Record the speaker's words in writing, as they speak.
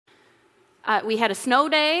We had a snow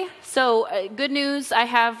day, so good news, I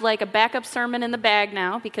have like a backup sermon in the bag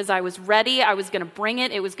now because I was ready, I was going to bring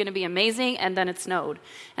it was going to be amazing, and then it snowed.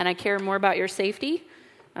 And I care more about your safety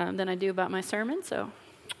than I do about my sermon, so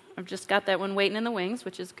I've just got that one waiting in the wings,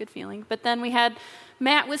 which is a good feeling. But then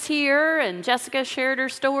Matt was here, and Jessica shared her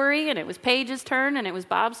story, and it was Paige's turn, and it was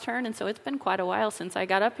Bob's turn, and so it's been quite a while since I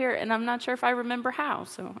got up here, and I'm not sure if I remember how,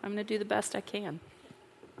 so I'm going to do the best I can.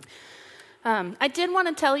 I did want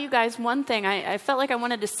to tell you guys one thing I felt like I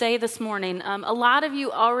wanted to say this morning. A lot of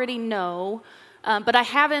you already know, but I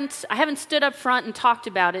haven't stood up front and talked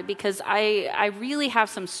about it because I really have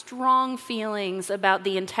some strong feelings about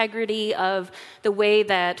the integrity of the way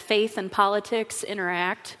that faith and politics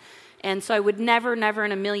interact. And so I would never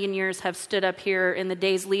in a million years have stood up here in the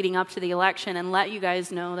days leading up to the election and let you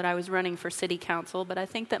guys know that I was running for city council, but I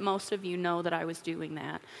think that most of you know that I was doing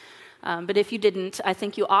that. But if you didn't, I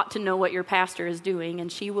think you ought to know what your pastor is doing,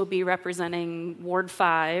 and she will be representing Ward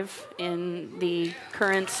 5 in the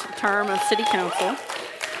current term of city council.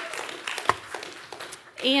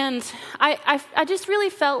 And I just really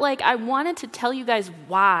felt like I wanted to tell you guys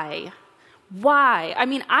why. Why? I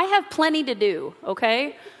mean, I have plenty to do,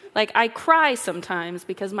 okay? Like, I cry sometimes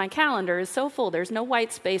because my calendar is so full. There's no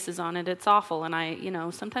white spaces on it. It's awful.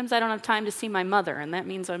 And sometimes I don't have time to see my mother, and that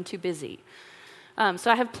means I'm too busy.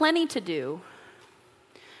 So I have plenty to do.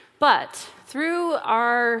 But through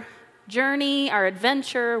our journey, our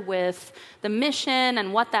adventure with the mission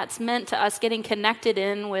and what that's meant to us getting connected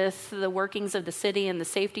in with the workings of the city and the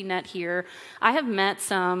safety net here, I have met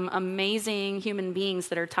some amazing human beings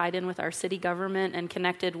that are tied in with our city government and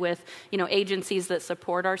connected with, agencies that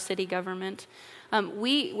support our city government.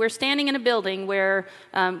 We're standing in a building where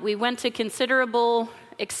we went to considerable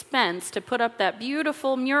expense to put up that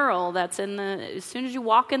beautiful mural that's as soon as you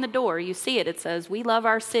walk in the door, you see it. It says, "We love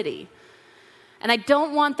our city." And I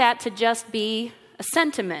don't want that to just be a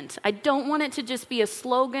sentiment. I don't want it to just be a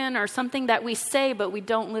slogan or something that we say but we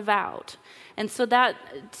don't live out. And so that,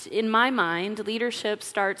 in my mind, leadership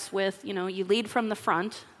starts with, you lead from the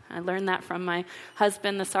front. I learned that from my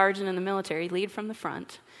husband, the sergeant in the military, lead from the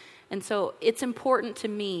front. And so it's important to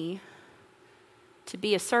me to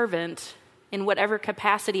be a servant in whatever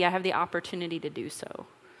capacity I have the opportunity to do so.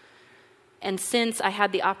 And since I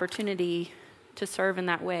had the opportunity to serve in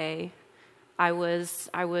that way, I was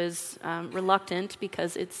reluctant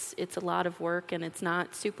because it's a lot of work and it's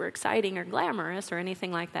not super exciting or glamorous or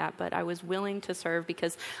anything like that, but I was willing to serve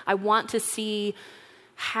because I want to see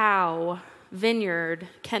how Vineyard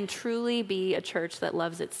can truly be a church that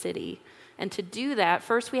loves its city. And to do that,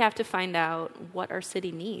 first we have to find out what our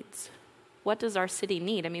city needs. What does our city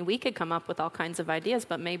need? I mean, we could come up with all kinds of ideas,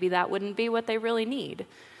 but maybe that wouldn't be what they really need.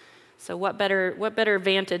 So what better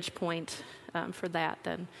vantage point for that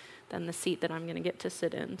than the seat that I'm going to get to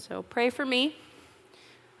sit in? So pray for me.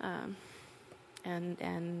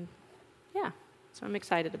 And so I'm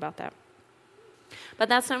excited about that. But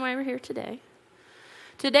that's not why we're here today.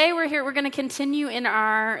 Today we're going to continue in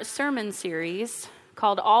our sermon series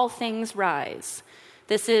called All Things Rise.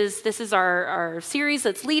 This is our series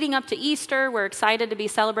that's leading up to Easter. We're excited to be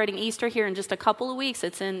celebrating Easter here in just a couple of weeks.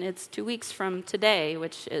 It's 2 weeks from today,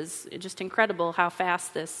 which is just incredible how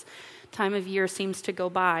fast this time of year seems to go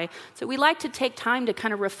by. So we like to take time to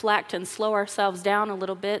kind of reflect and slow ourselves down a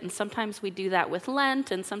little bit, and sometimes we do that with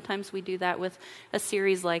Lent, and sometimes we do that with a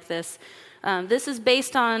series like this. This is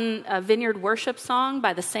based on a Vineyard worship song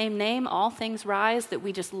by the same name, All Things Rise, that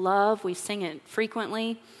we just love. We sing it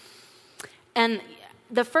frequently. And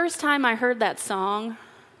the first time I heard that song,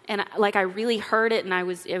 and I really heard it, and I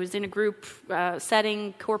was in a group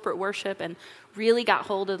setting, corporate worship, and really got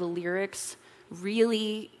hold of the lyrics,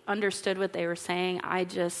 really understood what they were saying. I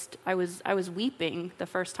was weeping the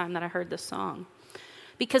first time that I heard the song.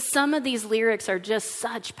 Because some of these lyrics are just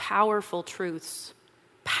such powerful truths.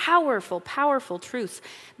 Powerful, powerful truths.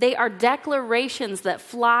 They are declarations that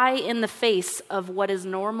fly in the face of what is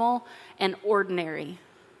normal and ordinary.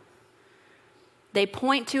 They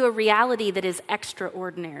point to a reality that is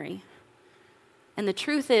extraordinary. And the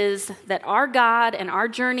truth is that our God and our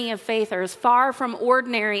journey of faith are as far from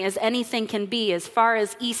ordinary as anything can be, as far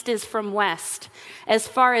as east is from west, as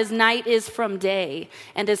far as night is from day,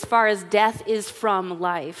 and as far as death is from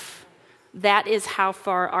life. That is how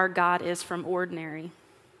far our God is from ordinary.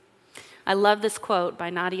 I love this quote by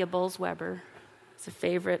Nadia Bolz-Weber. It's a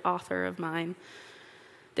favorite author of mine.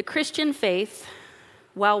 The Christian faith,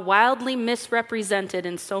 while wildly misrepresented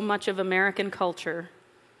in so much of American culture,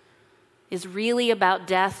 is really about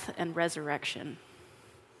death and resurrection.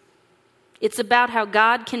 It's about how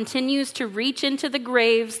God continues to reach into the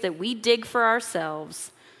graves that we dig for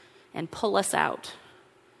ourselves and pull us out.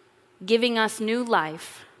 giving us new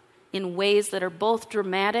life in ways that are both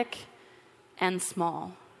dramatic and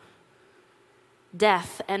small.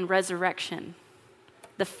 Death and resurrection.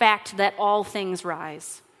 The fact that all things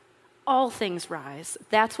rise. All things rise.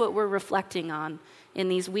 That's what we're reflecting on in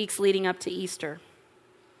these weeks leading up to Easter.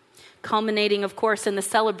 Culminating, of course, in the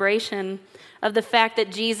celebration of the fact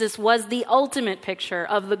that Jesus was the ultimate picture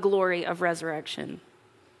of the glory of resurrection.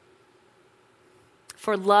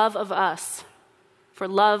 For love of us, for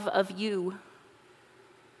love of you,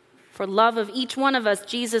 for love of each one of us,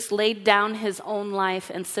 Jesus laid down his own life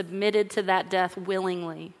and submitted to that death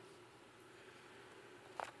willingly,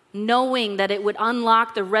 knowing that it would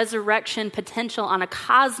unlock the resurrection potential on a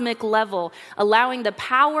cosmic level, allowing the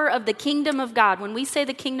power of the kingdom of God. When we say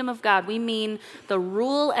the kingdom of God, we mean the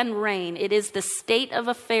rule and reign. It is the state of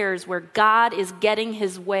affairs where God is getting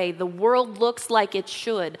his way. The world looks like it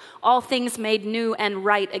should. All things made new and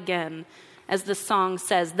right again, as the song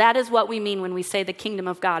says. That is what we mean when we say the kingdom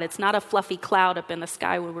of God. It's not a fluffy cloud up in the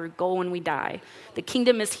sky where we go when we die. The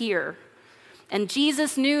kingdom is here. And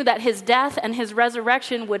Jesus knew that his death and his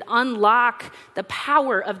resurrection would unlock the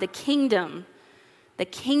power of the kingdom. The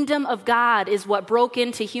kingdom of God is what broke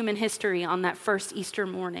into human history on that first Easter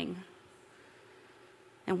morning.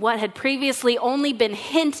 And what had previously only been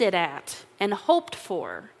hinted at and hoped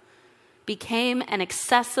for became an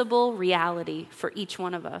accessible reality for each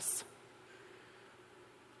one of us.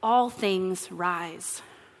 All things rise.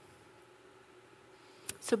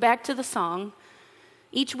 So back to the song.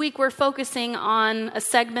 Each week we're focusing on a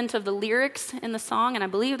segment of the lyrics in the song, and I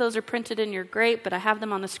believe those are printed in your grate, but I have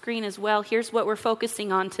them on the screen as well. Here's what we're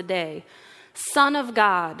focusing on today. Son of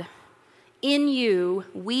God, in you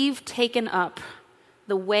we've taken up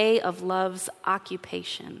the way of love's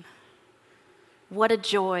occupation. What a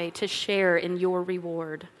joy to share in your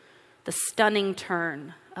reward, the stunning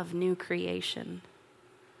turn of new creation.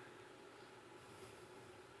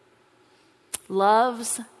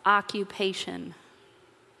 Love's occupation.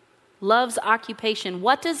 Love's occupation.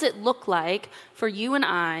 What does it look like for you and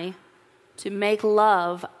I to make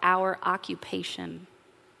love our occupation?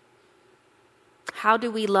 How do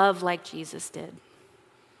we love like Jesus did?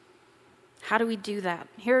 How do we do that?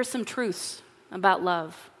 Here are some truths about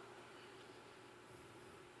love.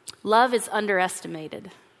 Love is underestimated.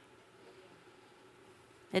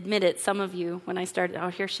 Admit it, some of you, when I started, oh,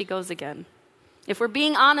 here she goes again. If we're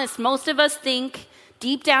being honest, most of us think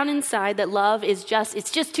deep down inside that love is it's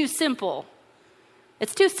just too simple.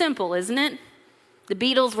 It's too simple, isn't it? The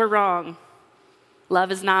Beatles were wrong.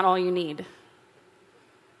 Love is not all you need.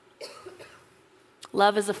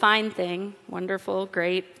 Love is a fine thing. Wonderful,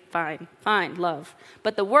 great, fine, love.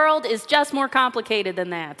 But the world is just more complicated than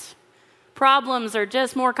that. Problems are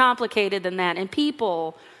just more complicated than that. And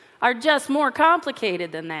people are just more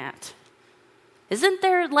complicated than that. Isn't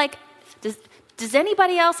there does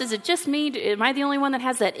anybody else, is it just me? Am I the only one that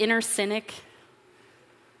has that inner cynic?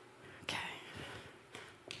 Okay.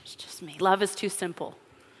 It's just me. Love is too simple.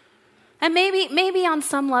 And maybe on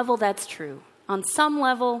some level that's true. On some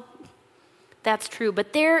level that's true.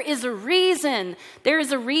 But there is a reason. There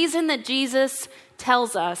is a reason that Jesus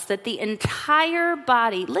tells us that the entire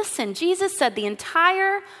body, listen, Jesus said the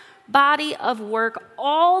entire body of work,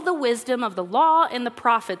 all the wisdom of the law and the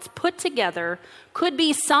prophets put together could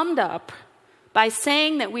be summed up by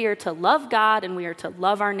saying that we are to love God and we are to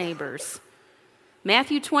love our neighbors.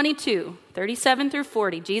 Matthew 22, 37 through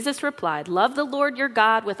 40, Jesus replied, "Love the Lord your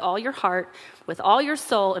God with all your heart, with all your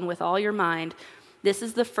soul, and with all your mind. This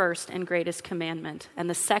is the first and greatest commandment. And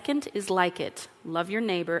the second is like it. Love your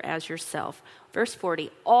neighbor as yourself." Verse 40,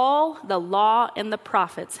 all the law and the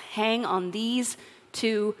prophets hang on these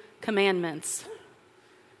two commandments.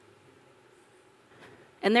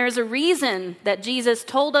 And there is a reason that Jesus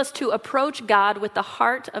told us to approach God with the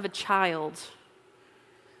heart of a child.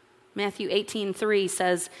 Matthew 18:3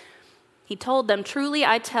 says, he told them, "Truly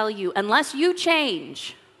I tell you, unless you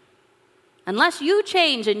change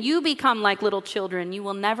and you become like little children, you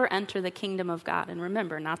will never enter the kingdom of God." And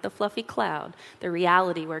remember, not the fluffy cloud, the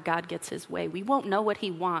reality where God gets his way. We won't know what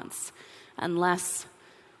he wants unless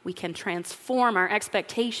we can transform our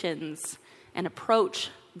expectations and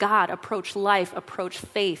approach God, approach life, approach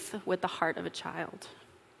faith with the heart of a child.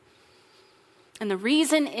 And the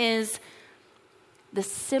reason is the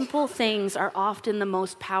simple things are often the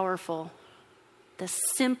most powerful. The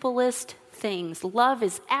simplest things. Love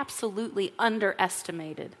is absolutely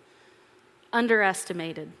underestimated. And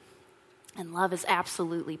love is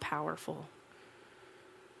absolutely powerful.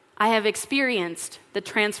 I have experienced the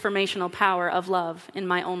transformational power of love in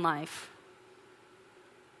my own life.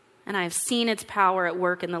 And I have seen its power at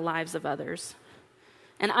work in the lives of others.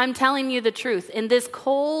 And I'm telling you the truth. In this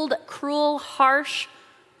cold, cruel, harsh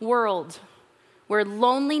world where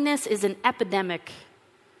loneliness is an epidemic,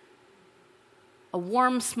 a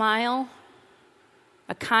warm smile,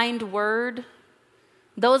 a kind word,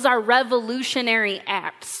 those are revolutionary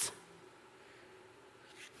acts.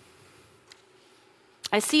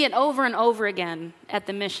 I see it over and over again at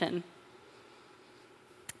the mission.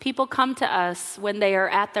 People come to us when they are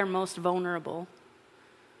at their most vulnerable.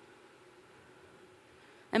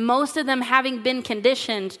 And most of them having been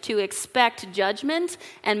conditioned to expect judgment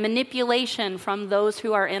and manipulation from those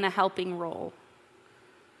who are in a helping role.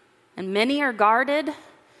 And many are guarded,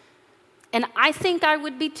 and I think I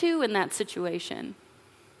would be too in that situation.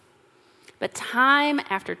 But time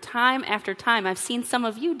after time after time, I've seen some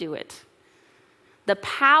of you do it. The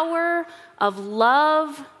power of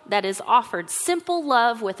love that is offered, simple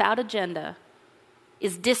love without agenda,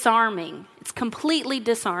 is disarming. It's completely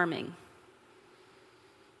disarming.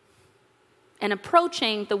 And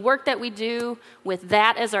approaching the work that we do with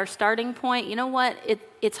that as our starting point, you know what?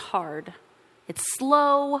 It's hard. It's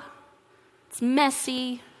slow. It's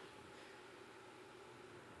messy.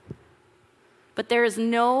 But there is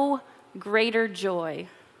no greater joy.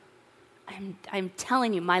 I'm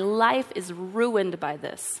telling you, my life is ruined by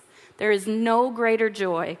this. There is no greater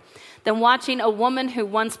joy than watching a woman who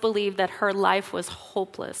once believed that her life was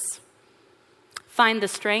hopeless find the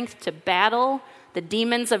strength to battle the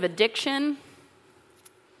demons of addiction,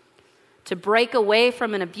 to break away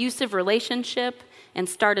from an abusive relationship and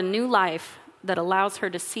start a new life that allows her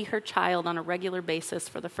to see her child on a regular basis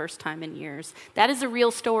for the first time in years. That is a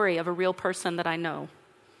real story of a real person that I know.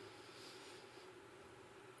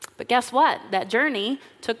 But guess what? That journey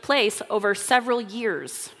took place over several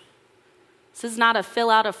years. This is not a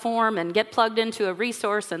fill out a form and get plugged into a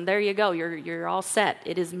resource and there you go, you're all set.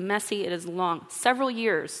 It is messy, it is long. Several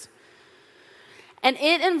years. And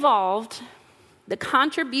it involved the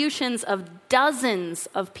contributions of dozens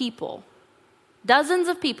of people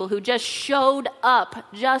who just showed up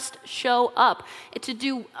to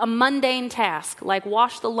do a mundane task like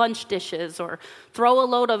wash the lunch dishes or throw a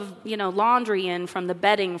load of laundry in from the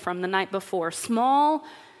bedding from the night before. Small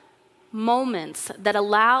moments that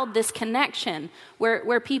allowed this connection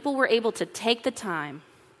where people were able to take the time,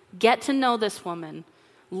 get to know this woman,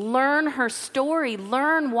 learn her story,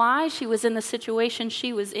 learn why she was in the situation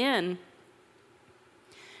she was in,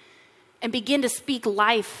 and begin to speak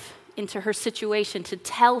life into her situation, to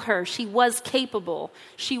tell her she was capable,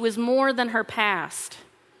 she was more than her past.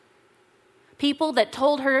 People that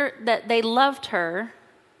told her that they loved her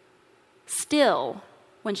still,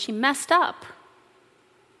 when she messed up,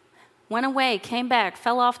 went away, came back,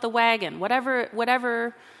 fell off the wagon,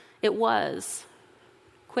 whatever it was,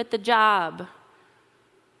 quit the job,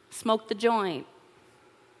 smoked the joint.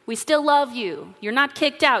 We still love you. You're not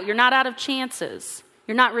kicked out. You're not out of chances.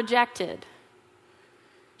 You're not rejected.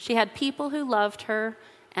 She had people who loved her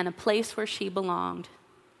and a place where she belonged.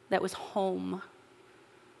 That was home.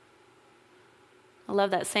 I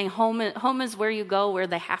love that saying, home is where you go where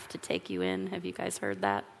they have to take you in. Have you guys heard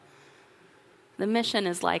that? The mission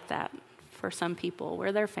is like that for some people.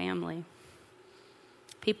 We're their family.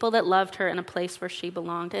 People that loved her in a place where she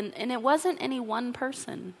belonged. And it wasn't any one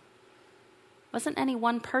person. It wasn't any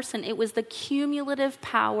one person. It was the cumulative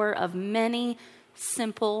power of many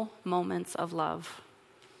simple moments of love.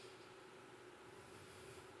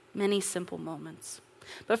 Many simple moments.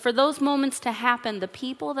 But for those moments to happen, the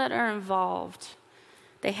people that are involved,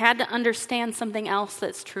 they had to understand something else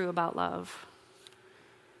that's true about love.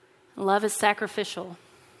 Love is sacrificial.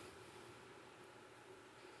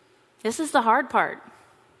 This is the hard part.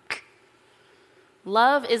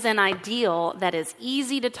 Love is an ideal that is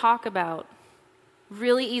easy to talk about.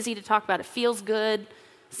 Really easy to talk about. It feels good,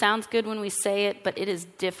 sounds good when we say it, but it is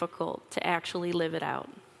difficult to actually live it out.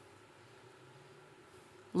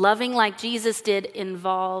 Loving like Jesus did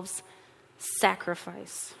involves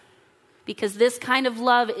sacrifice. Because this kind of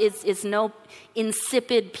love is no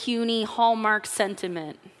insipid, puny, hallmark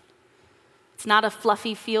sentiment. It's not a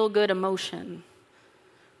fluffy, feel-good emotion.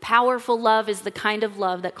 Powerful love is the kind of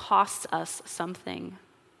love that costs us something.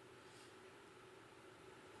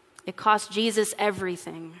 It cost Jesus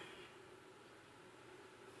everything.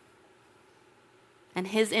 And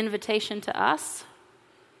his invitation to us,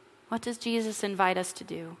 what does Jesus invite us to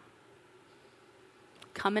do?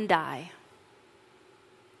 Come and die.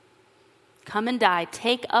 Come and die.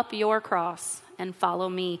 Take up your cross and follow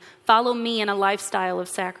me. Follow me in a lifestyle of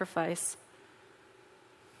sacrifice.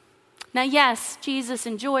 Now, yes, Jesus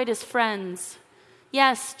enjoyed his friends.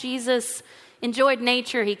 Yes, Jesus, enjoyed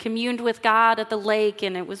nature. He communed with God at the lake,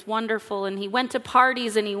 and it was wonderful. And he went to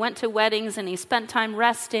parties, and he went to weddings, and he spent time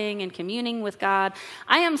resting and communing with God.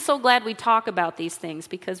 I am so glad we talk about these things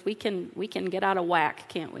because we can get out of whack,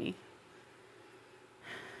 can't we?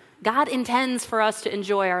 God intends for us to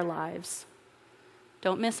enjoy our lives.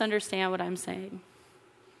 Don't misunderstand what I'm saying.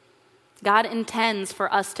 God intends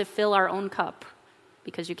for us to fill our own cup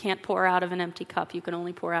because you can't pour out of an empty cup. You can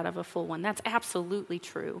only pour out of a full one. That's absolutely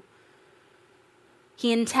true.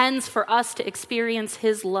 He intends for us to experience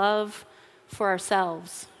his love for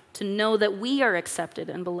ourselves, to know that we are accepted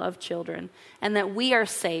and beloved children, and that we are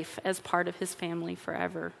safe as part of his family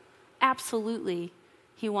forever. Absolutely,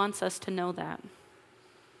 he wants us to know that.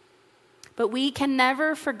 But we can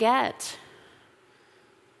never forget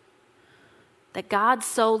that God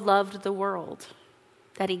so loved the world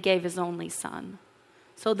that he gave his only son,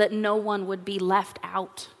 so that no one would be left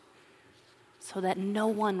out, so that no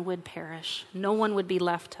one would perish, no one would be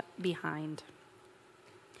left behind.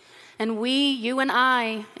 And we, you and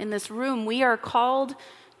I, in this room, we are called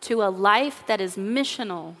to a life that is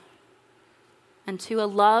missional and to a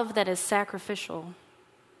love that is sacrificial.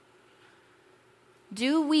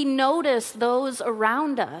 Do we notice those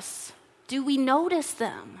around us? Do we notice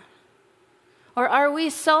them? Or are we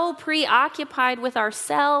so preoccupied with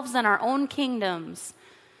ourselves and our own kingdoms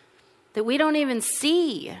that we don't even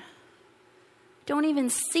see,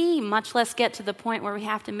 much less get to the point where we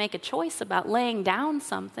have to make a choice about laying down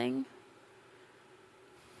something?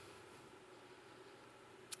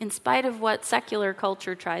 In spite of what secular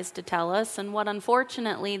culture tries to tell us, and what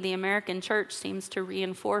unfortunately the American church seems to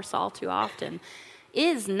reinforce all too often,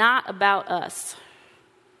 is not about us.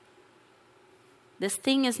 This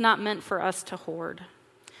thing is not meant for us to hoard.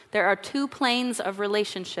 There are two planes of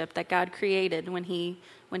relationship that God created when he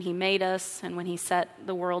made us and when he set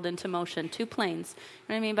the world into motion. Two planes. You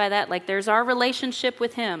know what I mean by that? Like there's our relationship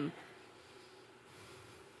with him.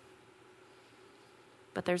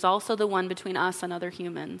 But there's also the one between us and other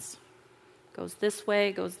humans. Goes this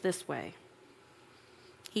way, goes this way.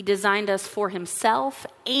 He designed us for himself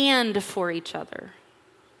and for each other.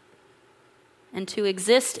 And to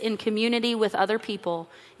exist in community with other people,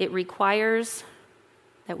 it requires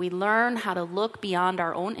that we learn how to look beyond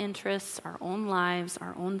our own interests, our own lives,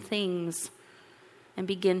 our own things, and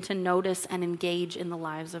begin to notice and engage in the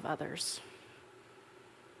lives of others.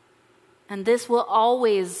 And this will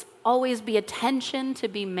always be a tension to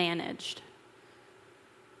be managed.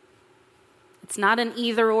 It's not an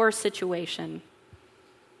either-or situation.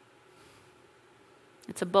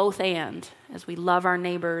 It's a both and, as we love our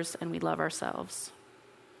neighbors and we love ourselves.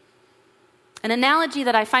 An analogy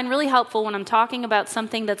that I find really helpful when I'm talking about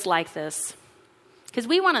something that's like this, because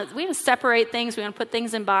we want to separate things, we want to put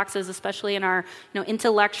things in boxes, especially in our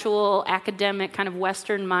intellectual, academic kind of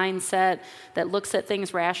Western mindset that looks at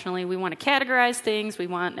things rationally. We want to categorize things, we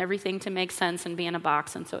want everything to make sense and be in a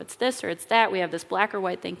box, and so it's this or it's that. We have this black or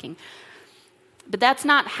white thinking. But that's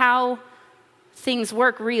not how things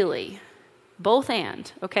work really. Both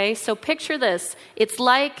and, okay? So picture this. It's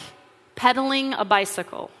like pedaling a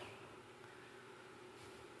bicycle.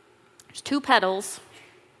 There's two pedals.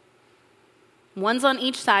 One's on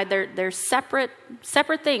each side. They're separate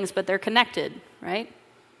things, but they're connected, right?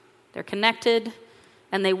 They're connected,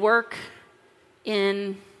 and they work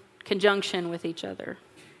in conjunction with each other.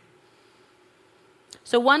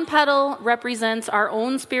 So one pedal represents our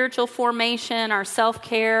own spiritual formation, our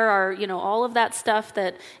self-care, our, all of that stuff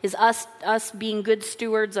that is us being good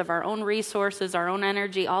stewards of our own resources, our own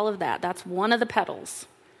energy, all of that. That's one of the pedals.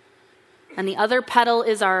 And the other pedal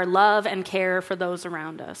is our love and care for those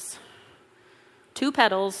around us. Two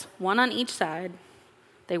pedals, one on each side.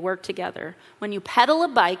 They work together. When you pedal a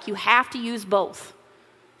bike, you have to use both.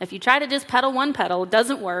 If you try to just pedal one pedal, it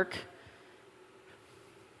doesn't work.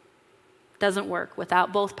 Doesn't work.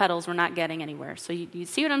 Without both pedals, we're not getting anywhere. So you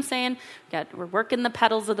see what I'm saying? We're working the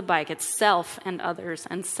pedals of the bike. It's self and others,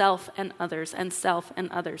 and self and others, and self and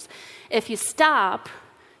others. If you stop,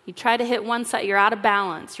 you try to hit one side, you're out of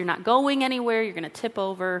balance. You're not going anywhere. You're going to tip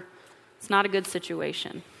over. It's not a good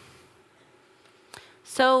situation.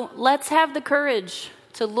 So let's have the courage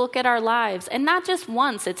to look at our lives, and not just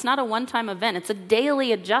once. It's not a one-time event. It's a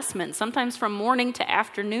daily adjustment, sometimes from morning to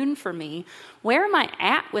afternoon for me. Where am I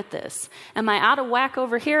at with this? Am I out of whack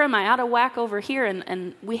over here? Am I out of whack over here?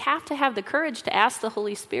 And we have to have the courage to ask the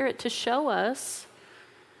Holy Spirit to show us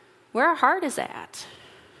where our heart is at.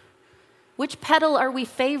 Which pedal are we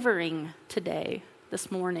favoring today,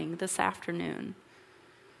 this morning, this afternoon?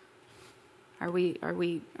 Are we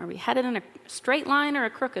headed in a straight line or a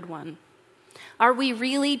crooked one? Are we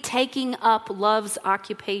really taking up love's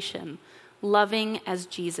occupation, loving as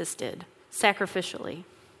Jesus did? sacrificially.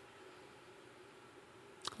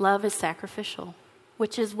 Love is sacrificial,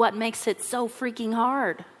 which is what makes it so freaking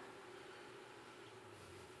hard.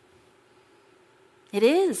 It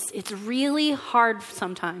is. It's really hard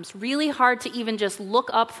sometimes, really hard to even just look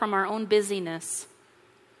up from our own busyness.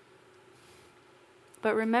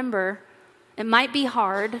 But remember, it might be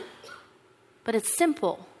hard, but it's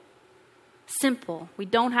simple. Simple. We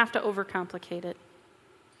don't have to overcomplicate it.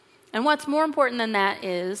 And what's more important than that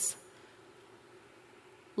is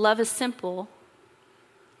love is simple,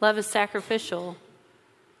 love is sacrificial,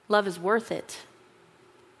 love is worth it.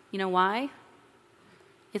 You know why?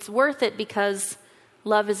 It's worth it because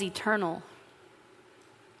love is eternal.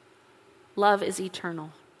 Love is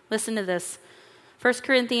eternal. Listen to this. 1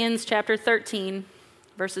 Corinthians chapter 13,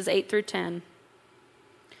 verses 8 through 10.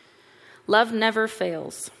 Love never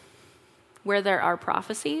fails. Where there are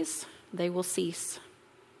prophecies, they will cease.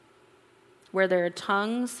 Where there are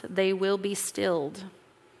tongues, they will be stilled.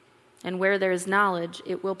 And where there is knowledge,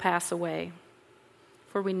 it will pass away.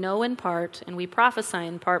 For we know in part, and we prophesy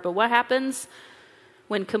in part. But what happens?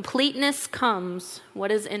 When completeness comes,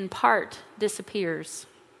 what is in part disappears.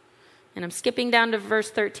 And I'm skipping down to verse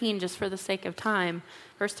 13 just for the sake of time.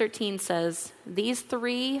 Verse 13 says, these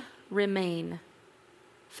three remain: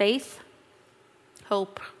 faith,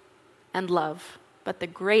 hope, and love. But the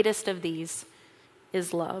greatest of these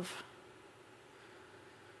is love.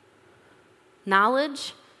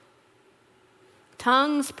 Knowledge,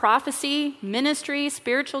 tongues, prophecy, ministry,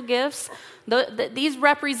 spiritual gifts, these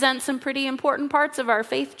represent some pretty important parts of our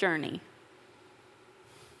faith journey.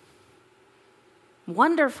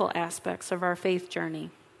 Wonderful aspects of our faith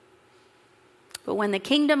journey. But when the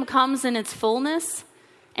kingdom comes in its fullness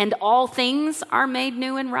and all things are made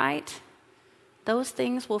new and right, those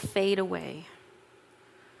things will fade away.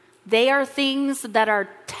 They are things that are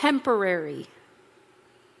temporary.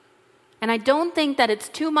 And I don't think that it's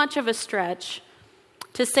too much of a stretch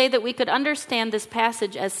to say that we could understand this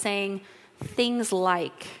passage as saying things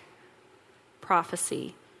like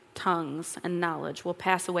prophecy, tongues, and knowledge will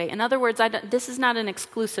pass away. In other words, this is not an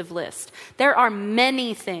exclusive list. There are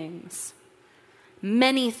many things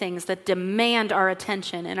that demand our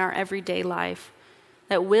attention in our everyday life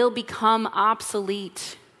that will become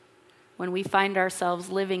obsolete when we find ourselves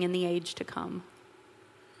living in the age to come.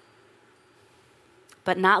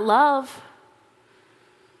 But not love.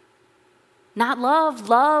 Not love.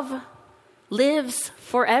 Love lives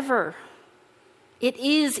forever. It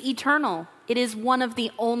is eternal. It is one of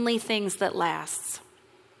the only things that lasts.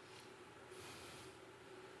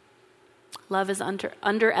 Love is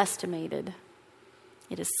underestimated.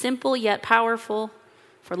 It is simple yet powerful.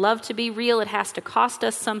 For love to be real, it has to cost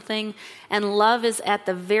us something. And love is at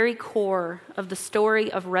the very core of the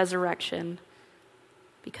story of resurrection,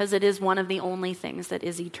 because it is one of the only things that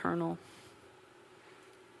is eternal.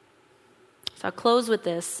 So I'll close with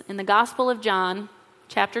this. In the Gospel of John,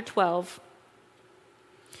 chapter 12,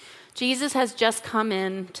 Jesus has just come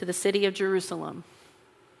in to the city of Jerusalem.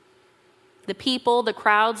 The people, the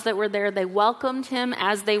crowds that were there, they welcomed him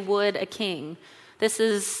as they would a king. This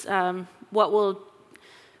is what will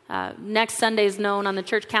next Sunday is known on the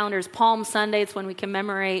church calendar as Palm Sunday. It's when we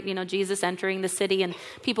commemorate, Jesus entering the city, and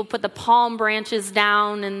people put the palm branches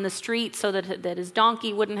down in the street so that his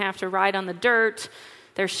donkey wouldn't have to ride on the dirt.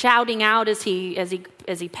 They're shouting out as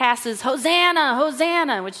he passes, "Hosanna,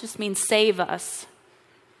 Hosanna," which just means save us.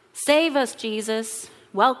 Save us, Jesus,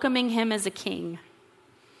 welcoming him as a king.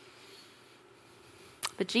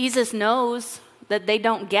 But Jesus knows that they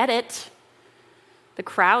don't get it. The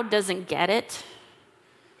crowd doesn't get it.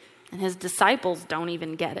 And his disciples don't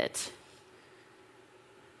even get it.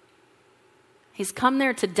 He's come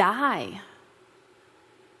there to die.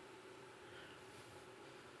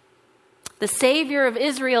 The Savior of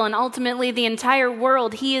Israel and ultimately the entire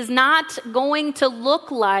world, he is not going to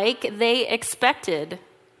look like they expected.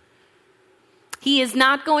 He is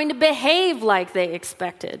not going to behave like they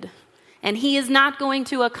expected. And he is not going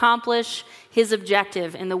to accomplish his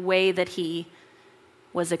objective in the way that he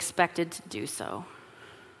was expected to do so.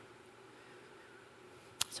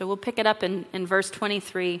 So we'll pick it up in verse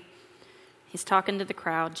 23. He's talking to the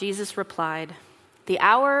crowd. Jesus replied, "The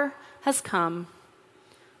hour has come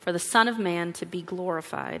for the Son of Man to be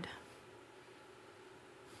glorified.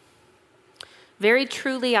 Very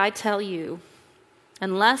truly I tell you,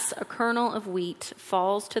 unless a kernel of wheat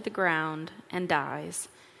falls to the ground and dies,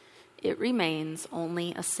 it remains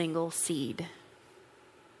only a single seed.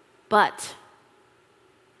 But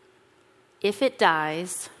if it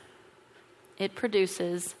dies, it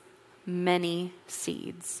produces many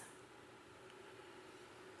seeds.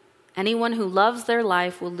 Anyone who loves their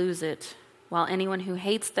life will lose it, while anyone who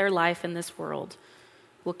hates their life in this world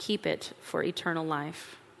will keep it for eternal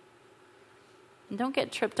life. And don't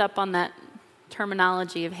get tripped up on that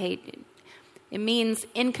terminology of hate. It means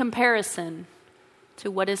in comparison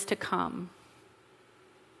to what is to come.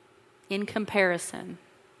 In comparison.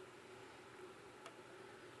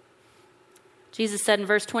 Jesus said in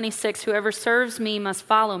verse 26, "Whoever serves me must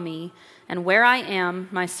follow me, and where I am,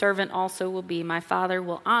 my servant also will be. My Father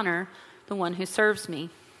will honor the one who serves me."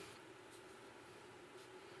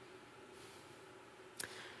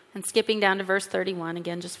 And skipping down to verse 31,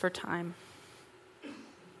 again just for time.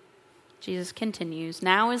 Jesus continues,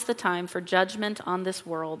 "Now is the time for judgment on this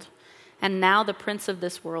world, and now the prince of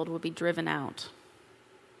this world will be driven out.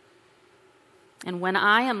 And when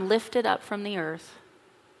I am lifted up from the earth,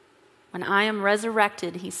 when I am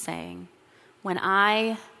resurrected," he's saying, when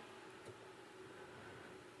I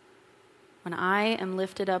am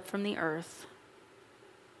lifted up from the earth,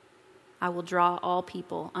 I will draw all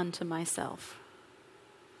people unto myself.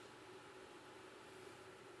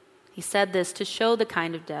 He said this to show the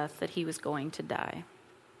kind of death that he was going to die.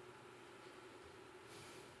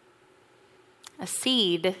 A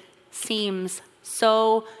seed seems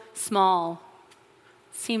so small,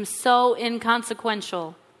 seems so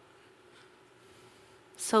inconsequential,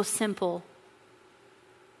 so simple.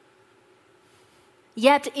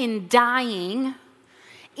 Yet in dying,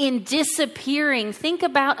 in disappearing, think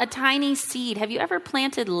about a tiny seed. Have you ever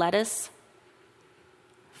planted lettuce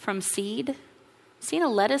from seed? Seen a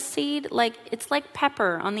lettuce seed? It's like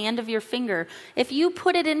pepper on the end of your finger. If you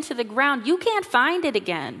put it into the ground, you can't find it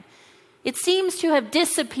again. It seems to have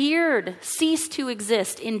disappeared, ceased to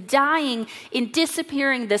exist. In dying, in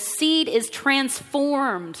disappearing, the seed is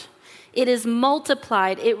transformed. It is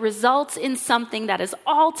multiplied. It results in something that is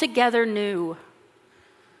altogether new.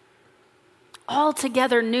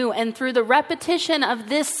 Altogether new. And through the repetition of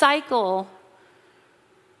this cycle,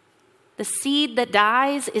 the seed that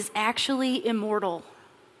dies is actually immortal.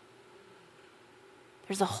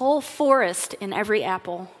 There's a whole forest in every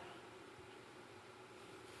apple.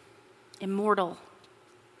 Immortal.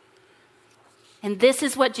 And this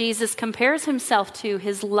is what Jesus compares himself to.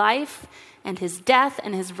 His life and his death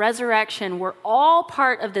and his resurrection were all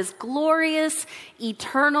part of this glorious,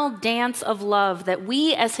 eternal dance of love that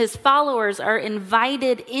we as his followers are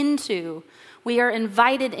invited into. We are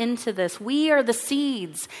invited into this. We are the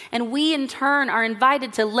seeds, and we in turn are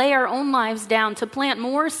invited to lay our own lives down to plant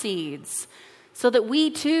more seeds so that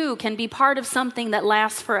we too can be part of something that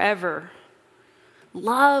lasts forever.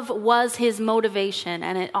 Love was his motivation,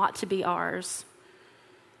 and it ought to be ours.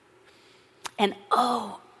 And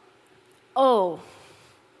oh,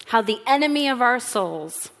 how the enemy of our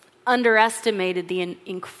souls underestimated the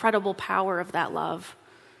incredible power of that love.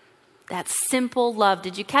 That simple love.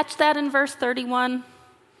 Did you catch that in verse 31?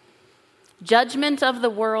 Judgment of the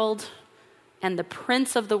world and the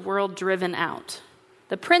prince of the world driven out.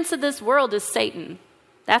 The prince of this world is Satan.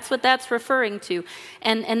 That's what that's referring to.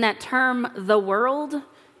 And that term, the world,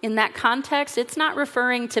 in that context, it's not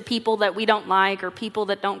referring to people that we don't like or people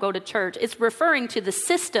that don't go to church. It's referring to the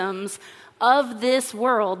systems of this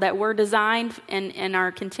world that were designed and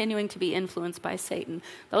are continuing to be influenced by Satan.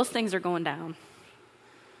 Those things are going down.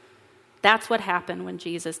 That's what happened when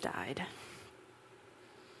Jesus died.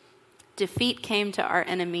 Defeat came to our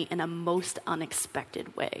enemy in a most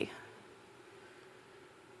unexpected way.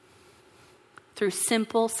 Through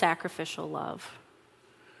simple sacrificial love.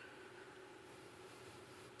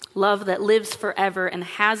 Love that lives forever and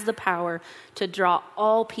has the power to draw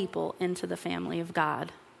all people into the family of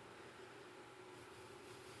God.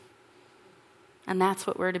 And that's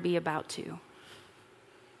what we're to be about too.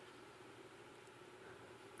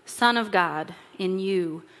 Son of God, in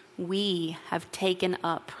you, we have taken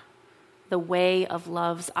up the way of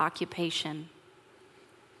love's occupation.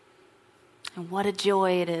 And what a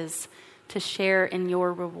joy it is to share in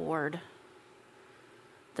your reward,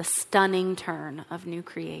 the stunning turn of new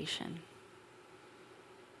creation.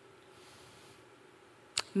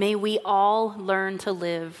 May we all learn to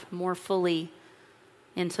live more fully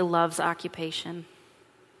into love's occupation.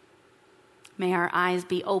 May our eyes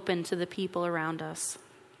be open to the people around us.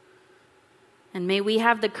 And may we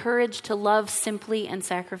have the courage to love simply and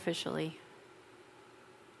sacrificially.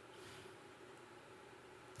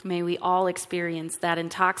 May we all experience that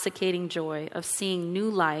intoxicating joy of seeing new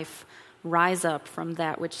life rise up from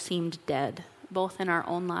that which seemed dead, both in our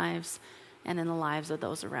own lives and in the lives of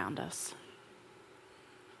those around us.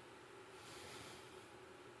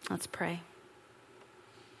 Let's pray.